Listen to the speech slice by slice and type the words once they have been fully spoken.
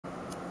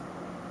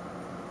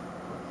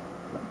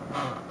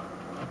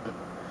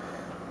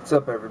What's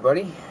up,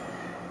 everybody?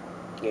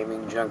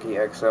 Gaming Junkie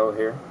XL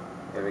here,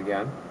 yet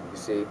again. You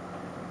see,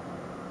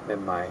 I'm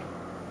in my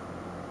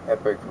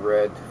epic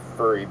red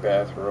furry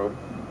bathrobe,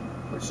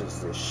 which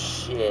is the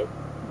shit.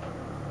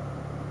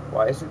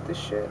 Why is it the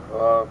shit?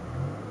 Well,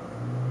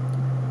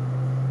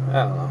 I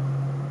don't know.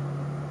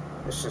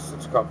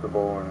 It's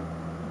comfortable and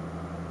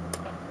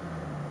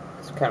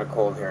it's kind of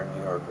cold here in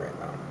New York right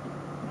now.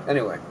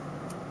 Anyway,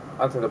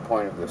 on to the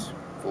point of this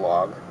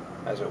vlog,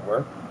 as it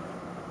were.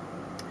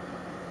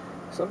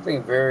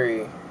 Something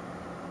very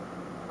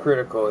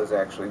critical is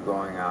actually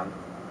going on.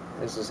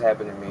 This has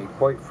happened to me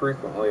quite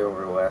frequently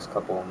over the last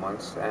couple of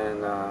months,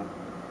 and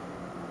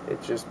it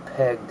just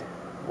pegged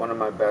one of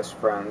my best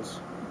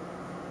friends,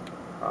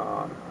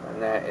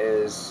 and that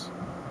is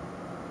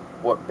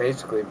what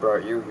basically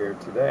brought you here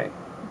today.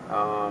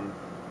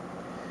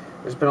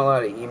 There's been a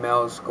lot of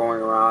emails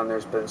going around,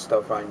 there's been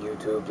stuff on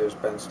YouTube, there's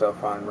been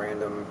stuff on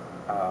random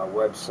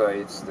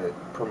websites that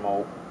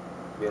promote,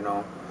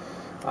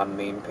 on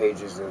main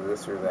pages of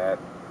this or that.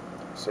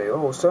 Say,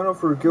 oh, sign up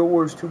for Guild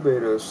Wars 2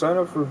 beta, sign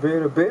up for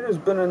beta. Beta's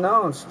been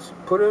announced,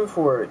 put in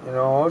for it.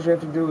 All you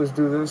have to do is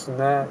do this and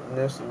that and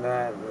this and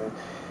that. And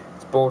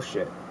it's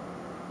bullshit.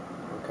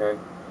 Okay?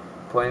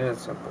 Plain and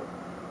simple.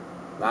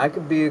 Now, I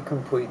could be a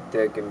complete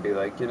dick and be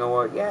like, you know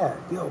what, yeah,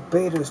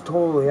 beta's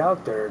totally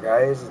out there,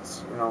 guys.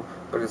 It's,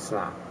 but it's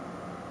not.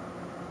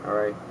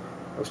 Alright?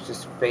 Let's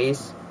just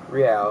face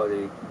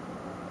reality.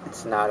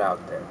 It's not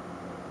out there.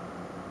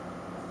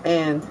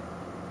 And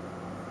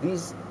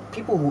these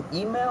people who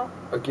email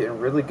are getting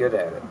really good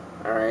at it,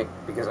 alright?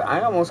 Because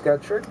I almost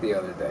got tricked the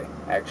other day,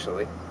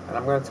 actually. And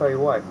I'm going to tell you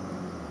why.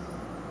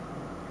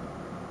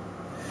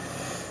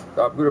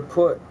 I'm going to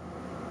put,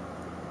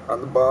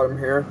 on the bottom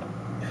here,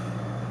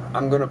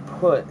 I'm going to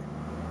put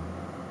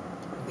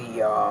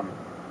the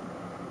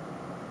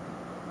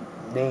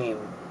name.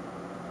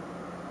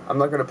 I'm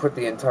not going to put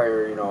the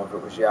entire, if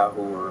it was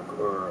Yahoo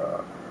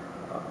or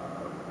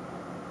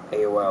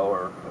AOL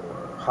or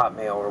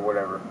Hotmail or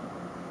whatever.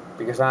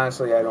 Because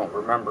honestly, I don't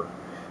remember.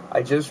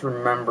 I just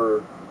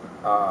remember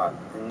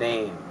the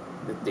name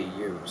that they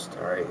used,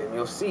 alright? And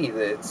you'll see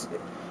that it's,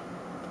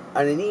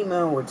 on an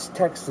email, its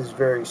text is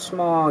very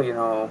small,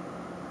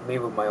 me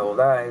with my old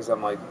eyes,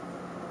 I'm like,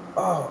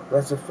 oh,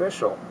 that's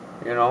official,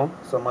 So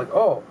I'm like,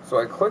 oh, so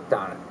I clicked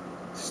on it,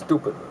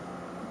 stupidly,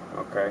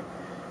 okay?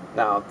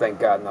 Now, thank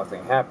God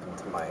nothing happened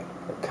to my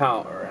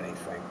account or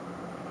anything.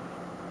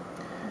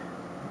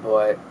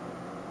 But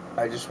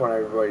I just want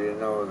everybody to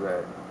know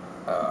that,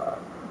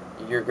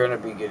 you're going to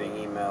be getting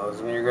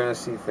emails, and you're going to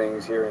see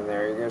things here and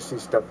there. You're going to see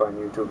stuff on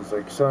YouTube. It's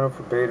like, sign up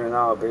for beta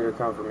now, beta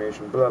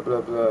confirmation, blah,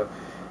 blah, blah.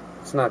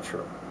 It's not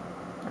true.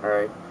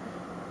 Alright?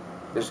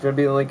 There's going to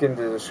be a link in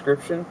the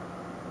description.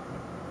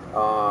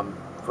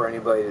 For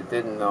anybody that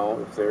didn't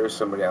know, if there is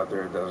somebody out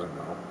there that doesn't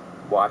know,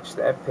 watch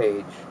that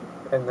page,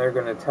 and they're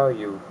going to tell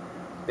you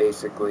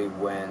basically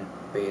when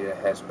beta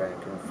has been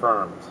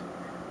confirmed.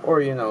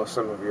 Or,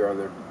 some of your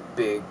other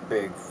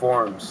big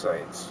forum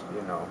sites,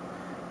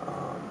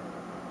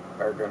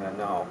 are gonna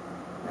know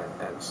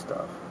and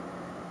stuff.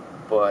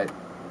 But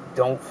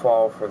don't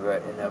fall for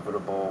the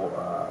inevitable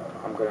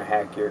I'm gonna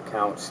hack your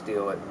account,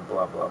 steal it, and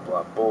blah blah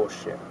blah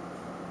bullshit.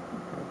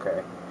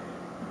 Okay.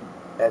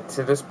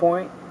 To this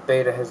point,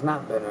 beta has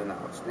not been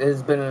announced. It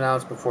has been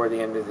announced before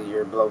the end of the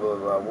year, blah blah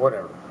blah,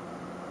 whatever.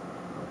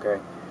 Okay.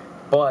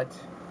 But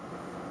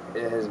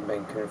it has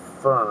been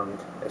confirmed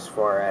as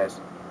far as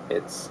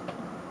it's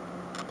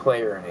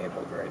player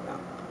enabled right now.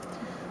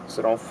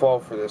 So don't fall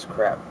for this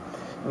crap.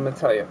 I'm gonna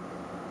tell you,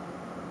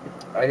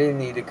 I didn't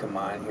need to come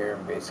on here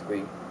and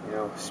basically,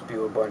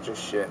 spew a bunch of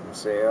shit and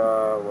say,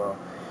 oh, well,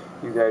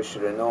 you guys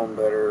should have known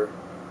better,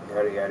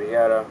 yada, yada,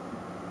 yada.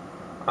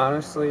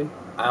 Honestly,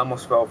 I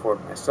almost fell for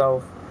it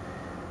myself,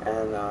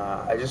 and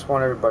I just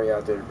want everybody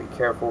out there to be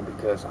careful,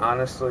 because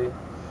honestly,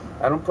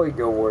 I don't play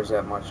Guild Wars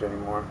that much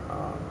anymore.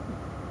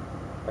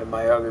 At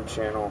my other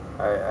channel,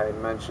 I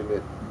mentioned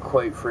it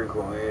quite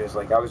frequently. It's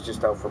like I was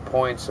just out for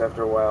points.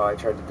 After a while, I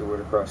tried to do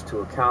it across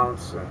 2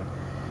 accounts, and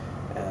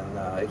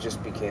it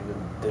just became,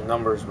 the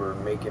numbers were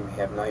making me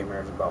have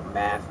nightmares about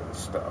math and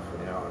stuff,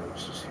 and it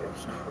was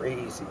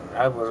crazy.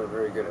 I wasn't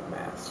very good at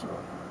math, so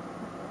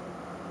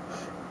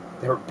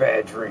they were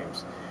bad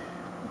dreams.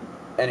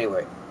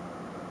 Anyway,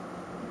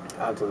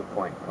 on to the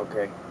point,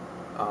 okay?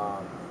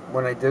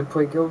 When I did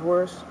play Guild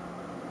Wars,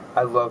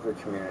 I love the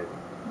community.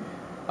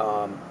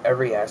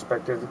 Every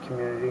aspect of the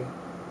community.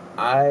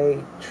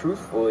 I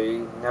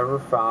truthfully never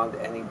found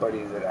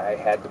anybody that I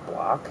had to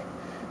block.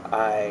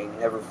 I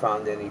never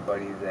found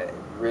anybody that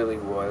really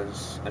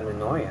was an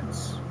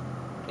annoyance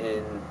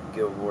in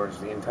Guild Wars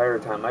the entire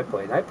time I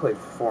played. I played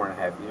for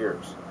 4.5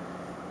 years.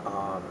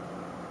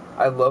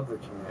 I love the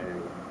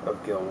community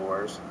of Guild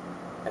Wars,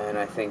 and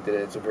I think that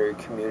it's a very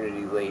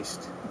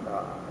community-laced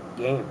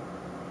game.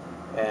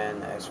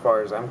 And as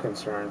far as I'm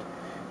concerned,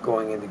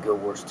 going into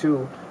Guild Wars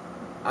 2,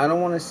 I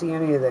don't want to see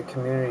any of that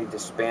community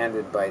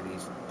disbanded by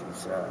these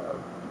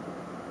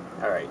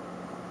alright,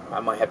 I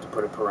might have to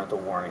put a parental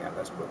warning on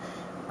this, but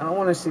I don't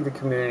want to see the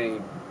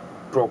community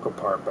broke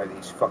apart by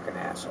these fucking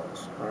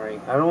assholes,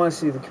 alright? I don't want to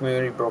see the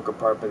community broke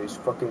apart by these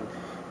fucking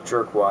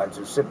jerkwads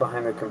who sit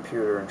behind their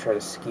computer and try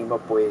to scheme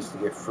up ways to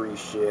get free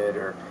shit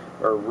or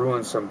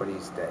ruin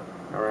somebody's day,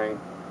 alright?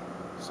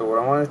 So what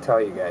I want to tell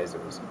you guys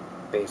is,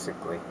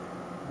 basically,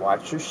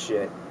 watch your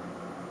shit,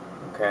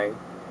 okay?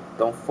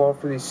 Don't fall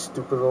for these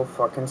stupid little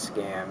fucking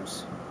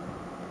scams,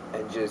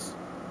 and just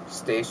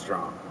stay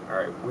strong,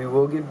 alright? We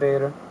will get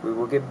beta,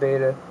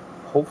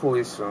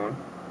 hopefully soon,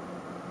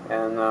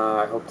 and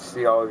I hope to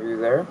see all of you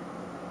there,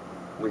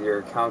 with your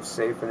accounts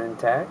safe and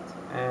intact,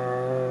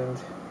 and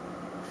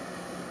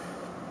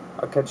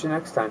I'll catch you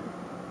next time.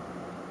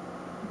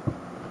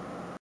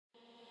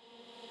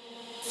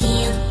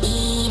 Feel,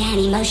 beat, and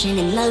emotion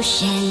in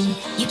motion.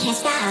 You can't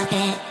stop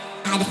it.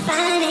 I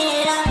define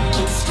it all,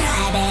 can't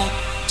describe it.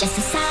 Just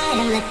decide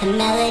and let the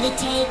melody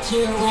take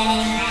you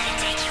away.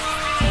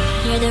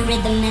 Hear the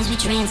rhythm as we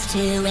trance to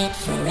it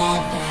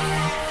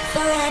forever,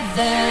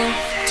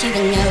 forever. To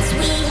the notes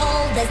we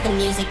hold as the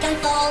music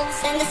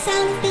unfolds, and the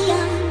sound of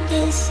beyond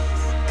is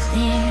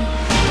clear.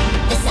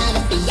 The sound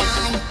of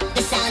beyond.